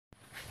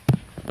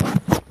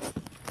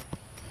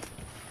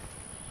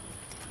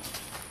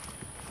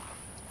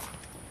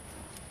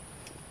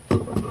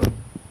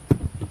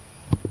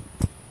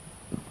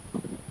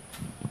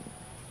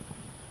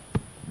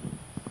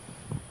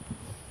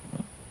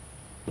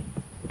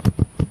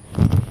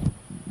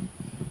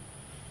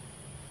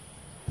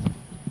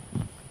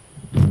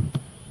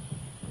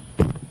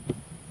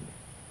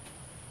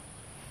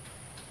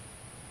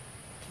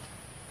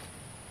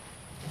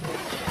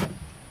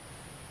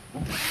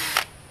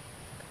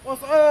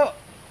What's up?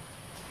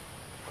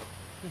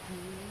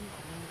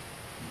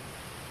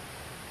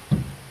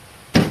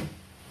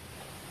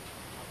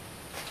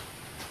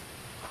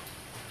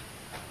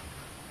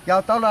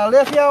 Y'all thought I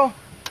left y'all?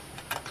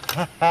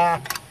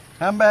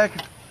 I'm back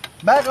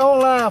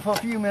online for a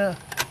few minutes.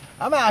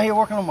 I'm out here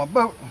working on my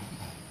boat.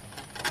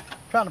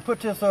 Trying to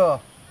put this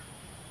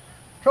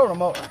trolling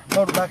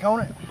motor back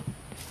on it.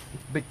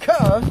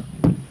 Because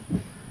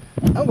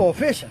I'm going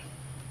fishing.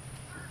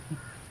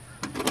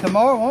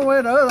 Tomorrow, one way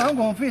or the other, I'm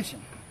going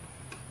fishing.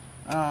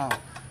 I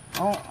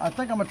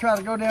think I'm going to try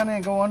to go down there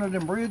and go under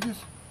them bridges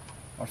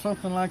or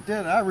something like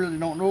that. I really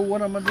don't know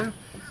what I'm going to do.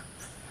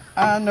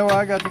 I know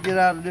I got to get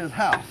out of this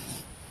house.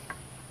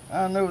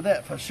 I know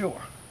that for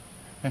sure.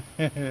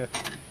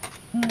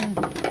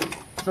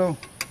 So,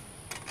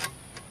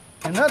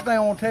 another thing I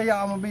want to tell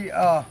y'all, I'm going to be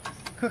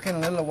cooking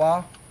in a little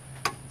while.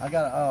 I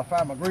got to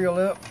fire my grill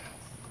up.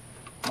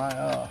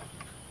 My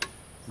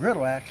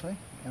griddle, actually.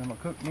 And I'm going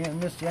to cook me and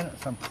Miss Janet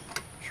some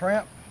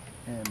shrimp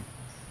and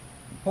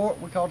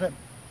pork. We call that.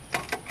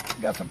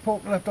 Got some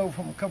pork left over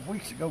from a couple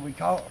weeks ago, we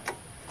caught.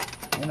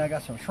 And I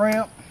got some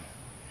shrimp.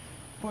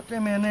 Put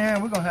them in there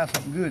and we're going to have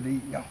something good to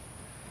eat, y'all.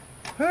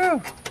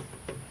 Whew.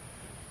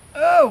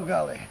 Oh,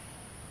 golly.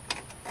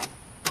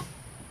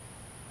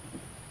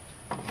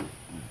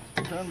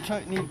 Time to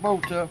tighten these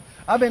bolts up.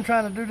 I've been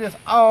trying to do this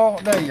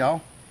all day,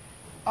 y'all.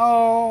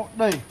 All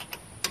day.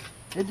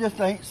 It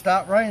just ain't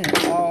stopped raining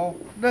all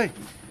day.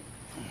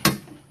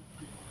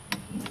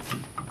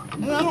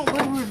 And I don't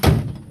think we're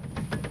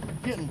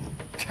getting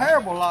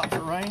terrible lots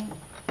of rain.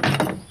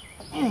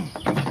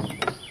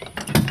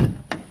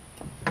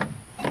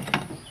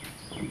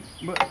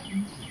 But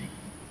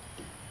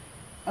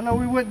I know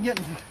we wasn't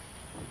getting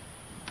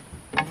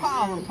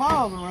piles and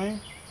piles of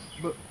rain,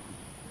 but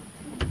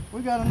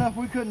we got enough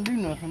we couldn't do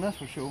nothing, that's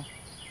for sure.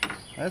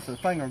 That's a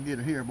finger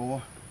getter here,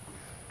 boy.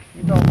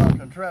 You talking about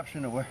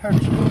contraption that will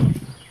hurt you.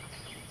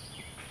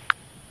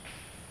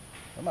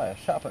 Somebody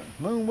shopping.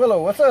 Moon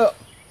Willow, what's up?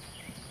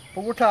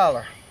 Poor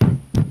Tyler.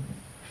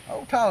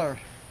 Oh, Tyler.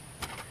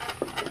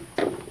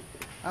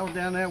 I was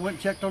down there, went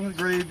and checked on the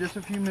grave just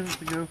a few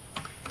minutes ago.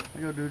 I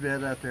go do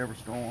that after every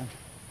storm.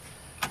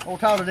 Old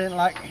Tyler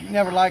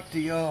never liked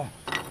the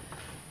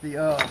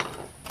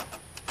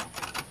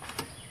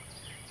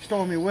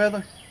stormy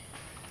weather.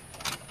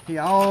 He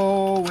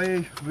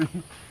always,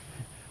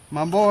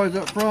 my boys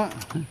up front,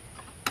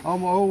 all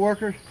my old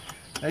workers,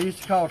 they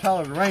used to call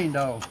Tyler the rain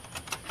dog.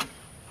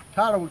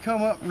 Tyler would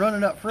come up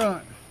running up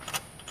front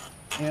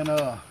and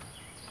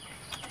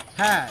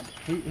hide.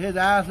 His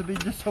eyes would be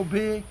just so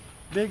big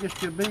as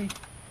could be,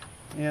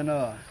 and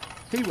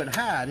he would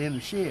hide in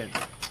the shed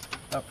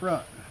up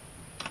front.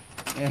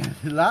 And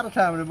a lot of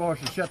times the boys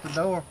would shut the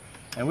door,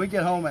 and we'd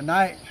get home at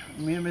night.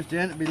 Me and Miss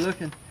Janet would be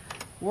looking,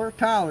 where'd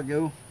Tyler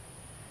go?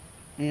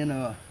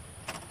 And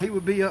he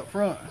would be up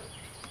front.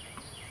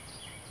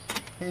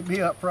 He'd be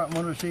up front in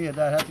one of the sheds.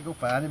 I'd have to go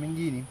find him and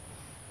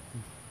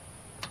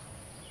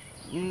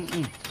get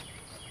him.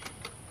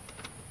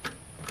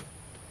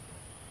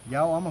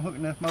 Y'all, I'm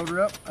hooking this motor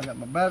up. I got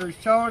my batteries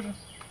charging.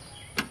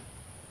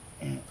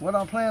 And what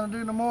I'm planning to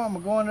do tomorrow, I'm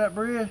going to go under that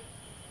bridge.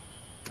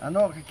 I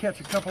know I could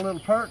catch a couple little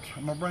perch.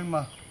 I'm going to bring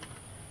my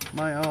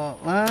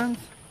lines.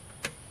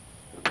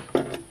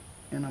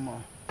 And I'm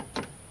going to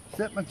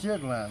set my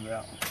jig lines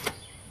out.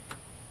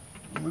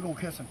 And we're going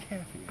to catch some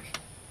catfish.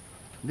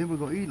 Then we're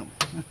going to eat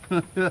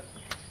them.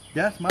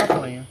 That's my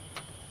plan.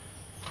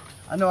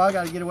 I know I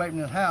got to get away from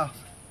this house.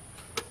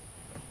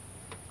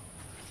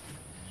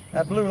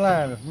 That blue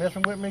line is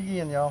messing with me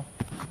again, y'all.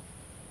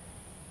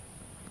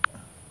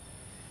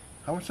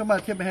 I wish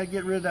somebody tell me how to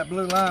get rid of that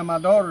blue line. My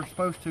daughter's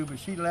supposed to, but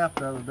she left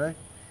the other day.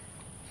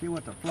 She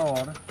went to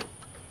Florida.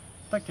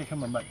 I think they're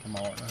coming back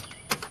tomorrow, though.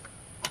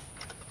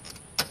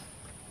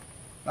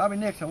 Bobby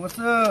Nixon, what's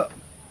up?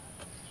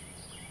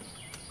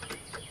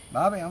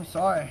 Bobby, I'm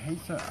sorry.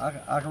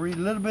 I can read a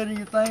little bit of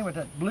your thing, but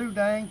that blue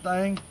dang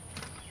thing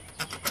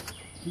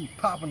keeps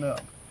popping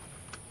up.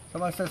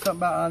 Somebody said something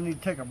about I need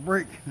to take a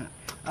break.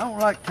 I don't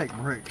like to take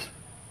breaks.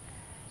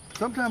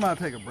 Sometimes I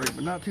take a break,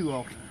 but not too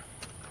often.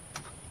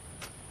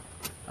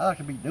 I like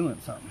to be doing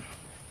something.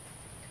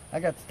 I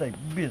got to stay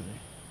busy.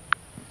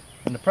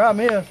 And the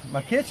problem is,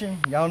 my kitchen,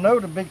 y'all know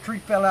the big tree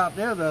fell out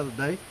there the other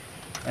day,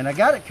 and I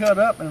got it cut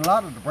up and a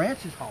lot of the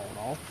branches hauled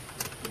off.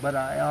 But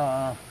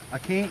I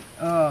can't,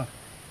 I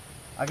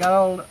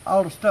got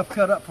all the stuff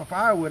cut up for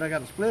firewood. I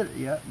got to split it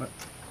yet, but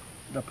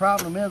the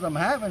problem is I'm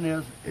having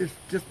is it's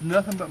just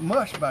nothing but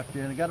mush back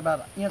there, and it got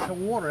about an inch of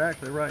water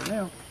actually right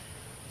now,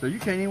 so you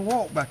can't even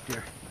walk back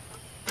there.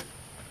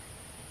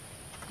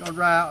 It's gonna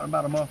dry out in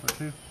about a month or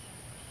two.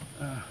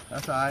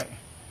 That's all right.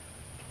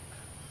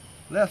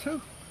 Les who?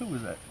 Who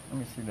was that? Let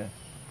me see that.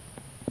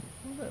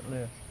 Who's that,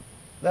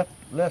 Les?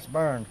 Les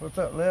Burns. What's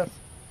up, Les?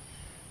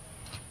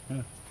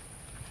 Yeah.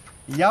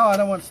 Y'all, I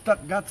don't want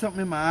stuck. Got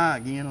something in my eye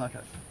again, like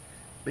a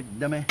big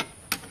dummy.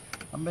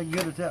 I've been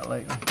good at that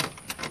lately. I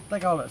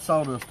think all that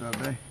sawdust the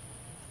other day.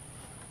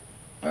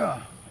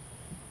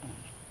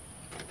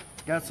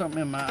 Got something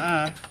in my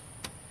eye.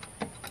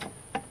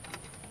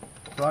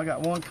 So I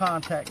got one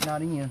contact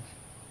not in.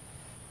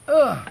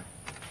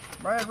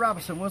 Brad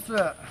Robinson, what's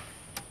up?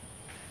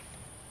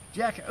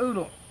 Jack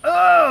Oodle.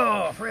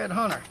 Oh, Fred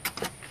Hunter.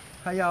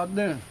 How y'all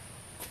doing?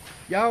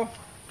 Y'all?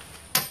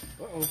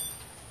 Uh-oh.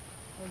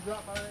 I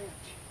dropped my wrench.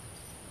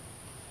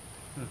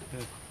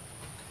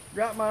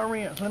 Drop my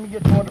wrench. Let me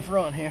get toward the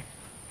front here.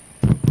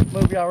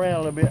 Move y'all around a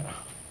little bit.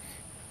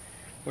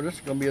 Well, this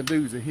is going to be a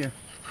doozy here.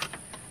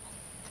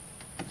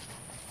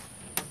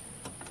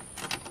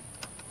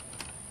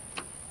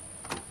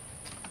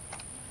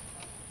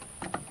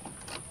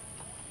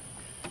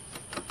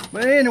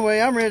 But anyway,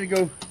 I'm ready to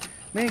go.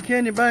 Me and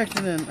Kenny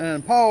Bankston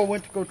and Paul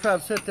went to go try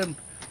to set them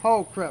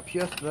hog traps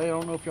yesterday. I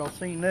don't know if y'all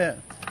seen that.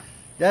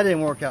 That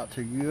didn't work out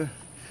too good.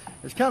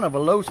 It's kind of a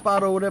low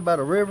spot over there by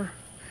the river.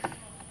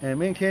 And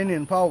me and Kenny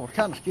and Paul were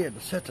kind of scared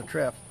to set the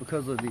traps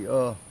because of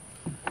the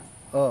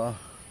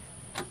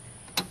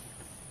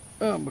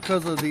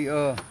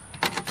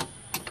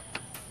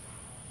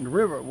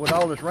river with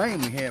all this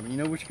rain we have. You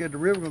know, we're scared the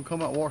river gonna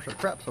come out and wash our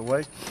traps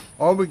away,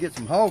 or we get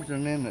some hogs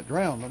in there that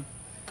drown them.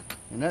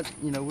 And that's,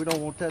 you know, we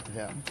don't want that to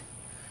happen.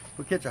 If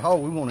we catch a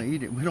hog, we want to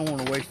eat it. We don't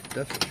want to waste it,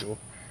 that's for sure.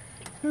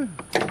 Whew.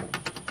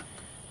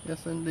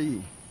 Yes,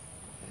 indeed.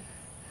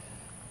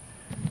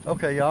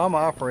 Okay, y'all, I'm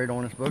gonna operate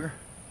on this booger.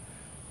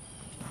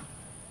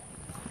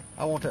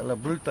 I want that little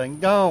blue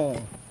thing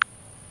gone.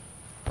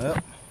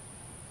 Yep.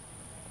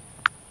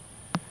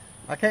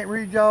 I can't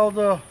read y'all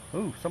the,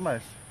 ooh,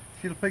 somebody,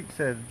 Sheila Peak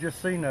said,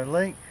 just seen a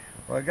link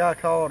for a guy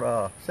called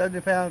a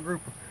 70-pound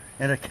grouper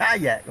in a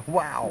kayak.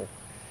 Wow.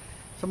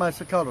 Somebody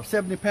said called a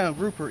 70-pound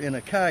grouper in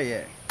a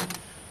kayak.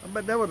 I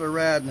bet that was a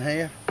ride and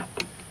a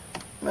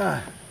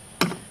half.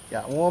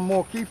 Got one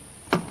more Keith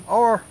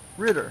R.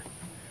 Ritter.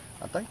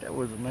 I think that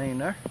was the name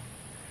there.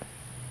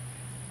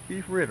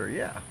 Keith Ritter,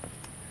 yeah.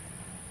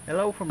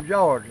 Hello from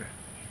Georgia.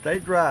 Stay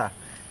dry.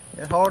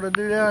 It's hard to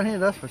do down here,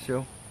 that's for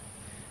sure.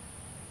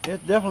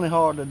 It's definitely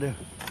hard to do.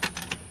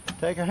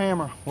 Take a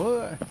hammer.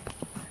 What?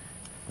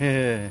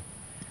 Yeah.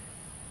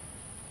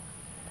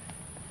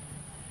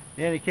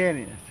 Danny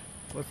Canyons.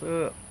 What's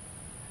up?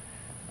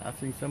 I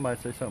seen somebody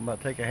say something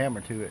about take a hammer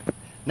to it.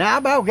 Now I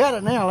about got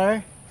it now,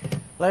 Larry.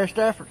 Larry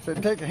Stafford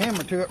said take a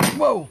hammer to it.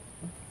 Whoa!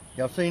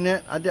 Y'all seen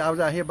that? I was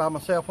out here by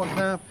myself one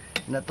time,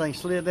 and that thing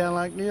slid down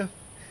like this,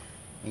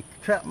 and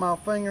trapped my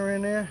finger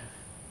in there,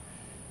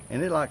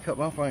 and it like cut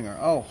my finger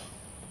off.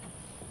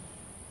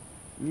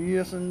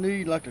 Yes,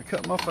 indeed, like to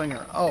cut my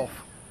finger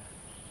off.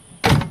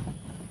 I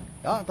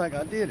don't think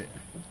I did it.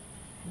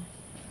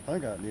 I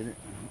think I did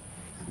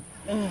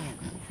it.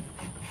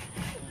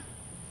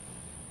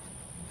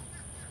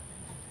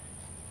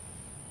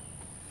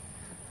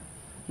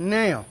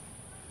 Now,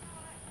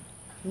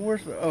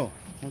 where's the, oh,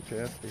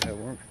 okay, I see how it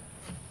works.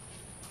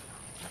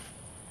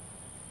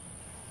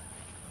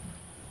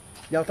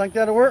 Y'all think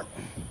that'll work?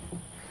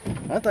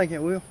 I think it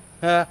will.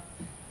 I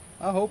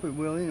hope it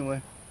will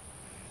anyway.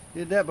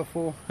 Did that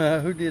before.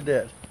 Who did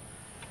that?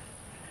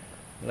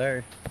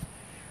 Larry.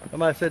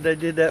 Somebody said they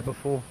did that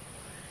before.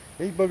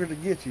 These boogers to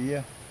get you,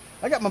 yeah.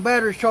 I got my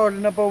batteries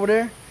charging up over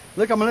there.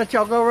 Look, I'm gonna let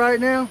y'all go right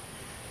now,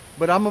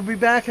 but I'm gonna be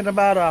back in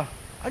about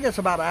I guess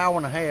about an hour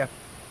and a half.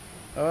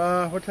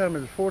 What time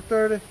is it?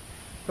 4:30?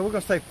 So we're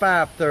gonna say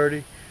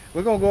 5:30.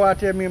 We're gonna go out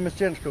there. Me and Miss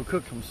Janice go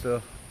cook some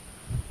stuff.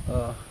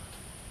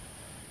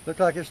 Looks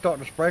like it's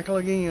starting to sprinkle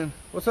again.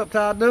 What's up,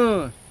 Todd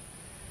Dunn?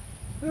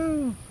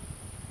 Ooh.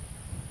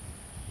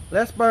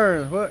 Les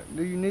Burns, what?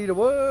 Do you need a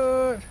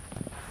what?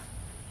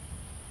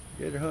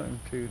 Get her hunting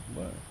too.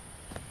 What?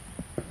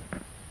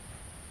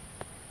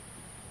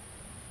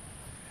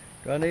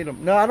 Do I need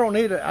them? No, I don't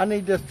need it. I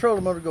need this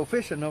trolling motor to go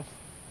fishing though.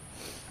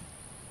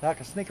 I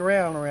can sneak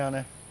around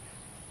there.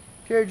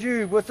 Terry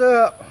Jude, what's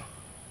up?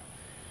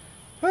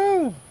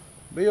 Woo!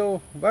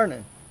 Bill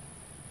Vernon.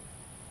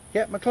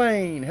 Cat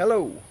McLean,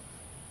 hello.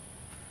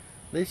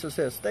 Lisa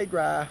says, stay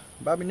dry.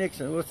 Bobby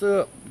Nixon, what's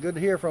up? Good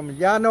to hear from you.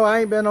 Yeah, I know I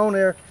ain't been on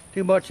there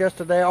too much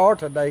yesterday or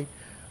today.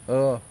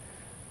 I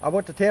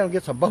went to town to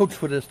get some boats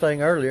for this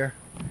thing earlier.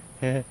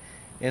 And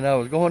I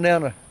was going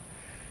down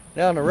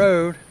the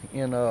road,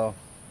 and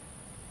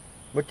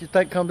what you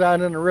think comes out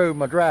in the road,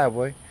 my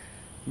driveway.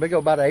 Big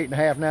old about an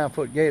 8.5, 9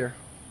 foot gator.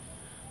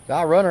 So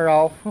I run her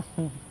off.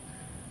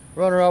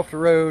 Run her off the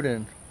road,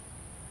 and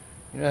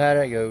you know how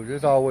that goes.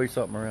 There's always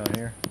something around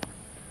here.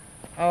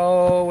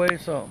 Always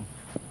something.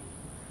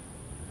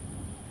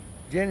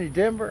 Jenny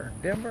Denver?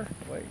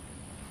 Wait.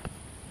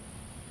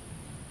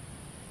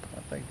 I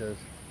think that's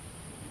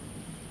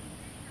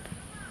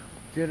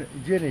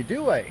Jenny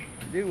Dewey.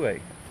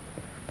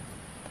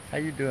 How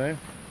you doing?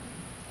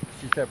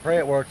 She said, pray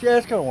it works. Yeah,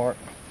 it's gonna work.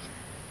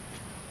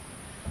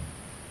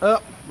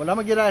 But I'm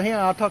gonna get out here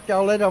and I'll talk to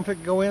y'all later. I'm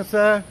finna go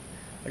inside.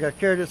 I got to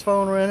carry this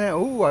phone around now.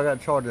 Ooh, I got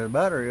to charge the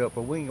battery up,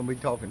 but we ain't going to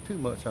be talking too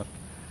much,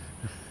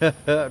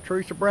 huh?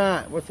 Teresa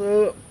Bryant, what's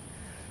up?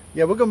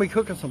 Yeah, we're going to be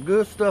cooking some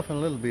good stuff in a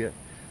little bit.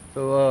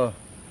 So,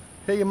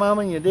 tell your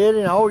mama and your daddy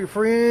and all your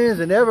friends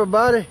and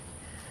everybody.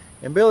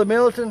 And Billy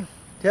Middleton,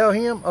 tell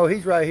him, oh,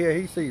 he's right here.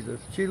 He sees us.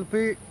 Sheila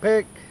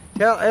Peck,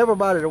 tell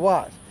everybody to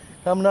watch.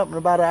 Coming up in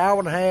about an hour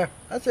and a half.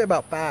 I'd say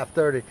about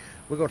 5:30.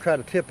 We're going to try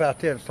to tip out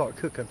there and start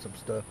cooking some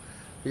stuff.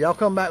 So y'all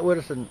come back with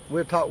us and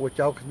we'll talk with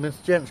y'all because Miss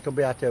Janet's going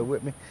to be out there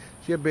with me.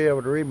 She'll be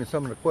able to read me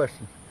some of the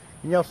questions.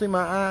 Can y'all see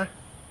my eye?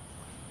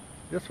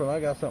 This one, I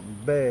got something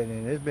bad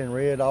in it. It's been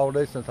red all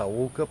day since I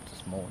woke up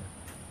this morning.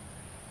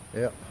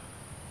 Yep.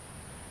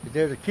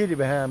 There's a kitty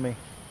behind me.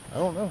 I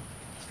don't know.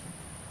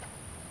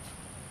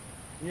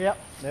 Yep,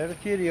 there's a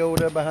kitty over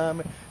there behind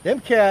me.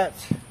 Them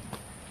cats,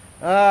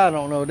 I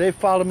don't know. They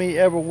follow me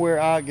everywhere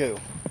I go.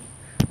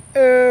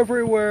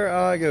 Everywhere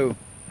I go.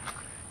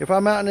 If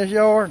I'm out in this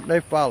yard, they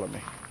follow me.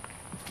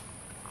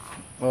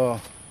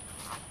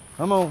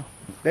 Come on.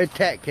 They're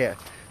cat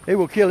cats. They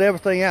will kill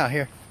everything out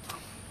here.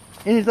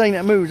 Anything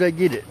that moves, they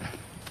get it.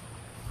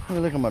 Let me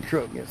look at my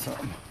truck and get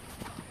something.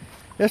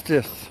 It's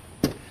just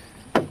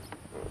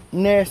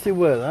nasty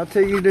weather. I'll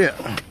tell you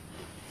that.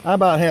 I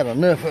about had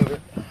enough of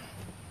it.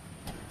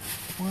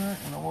 What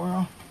in the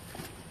world?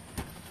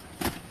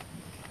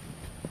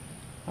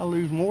 I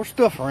lose more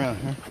stuff around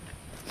here.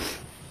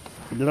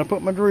 Did I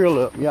put my drill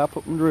up? Yeah, I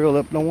put my drill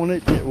up. Don't want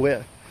it to get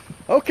wet.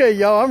 Okay,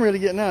 y'all, I'm really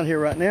getting out of here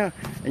right now.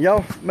 And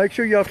y'all, make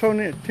sure y'all tune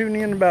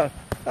in about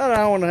an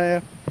hour and a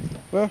half.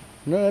 Well,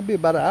 no, that'd be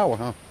about an hour,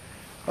 huh?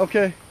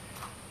 Okay.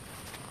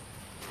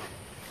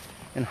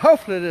 And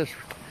hopefully this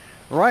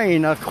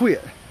rain will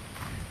quit.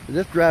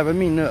 It's driving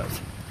me nuts.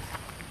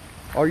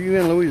 Are you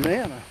in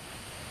Louisiana?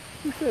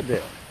 Who said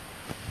that?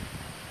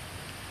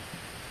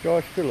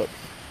 George Phillips.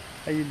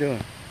 How you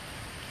doing?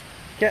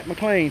 Cat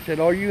McLean said,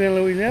 are you in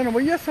Louisiana?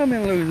 Well, yes, I'm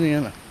in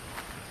Louisiana.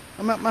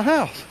 I'm at my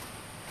house.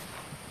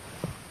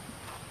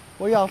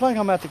 Well, y'all think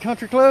I'm at the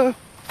country club?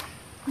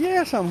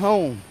 Yes, I'm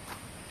home.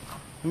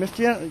 Miss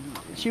Janet,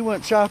 she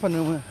went shopping,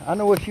 and I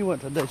know where she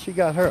went today. She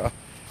got her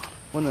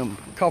one of them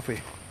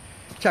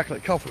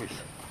chocolate coffees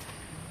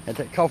at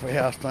that coffee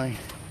house thing,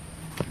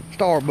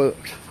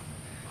 Starbucks.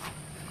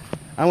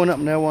 I went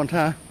up there one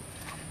time,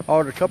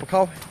 ordered a cup of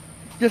coffee,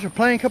 just a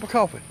plain cup of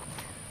coffee,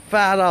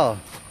 $5.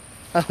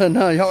 I said,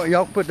 no,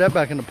 y'all put that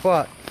back in the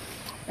pot.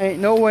 Ain't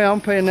no way I'm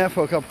paying that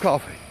for a cup of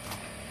coffee.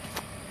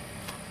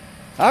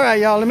 All right,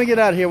 y'all, let me get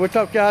out of here. We'll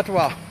talk to y'all after a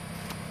while.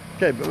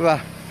 Okay,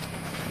 bye-bye.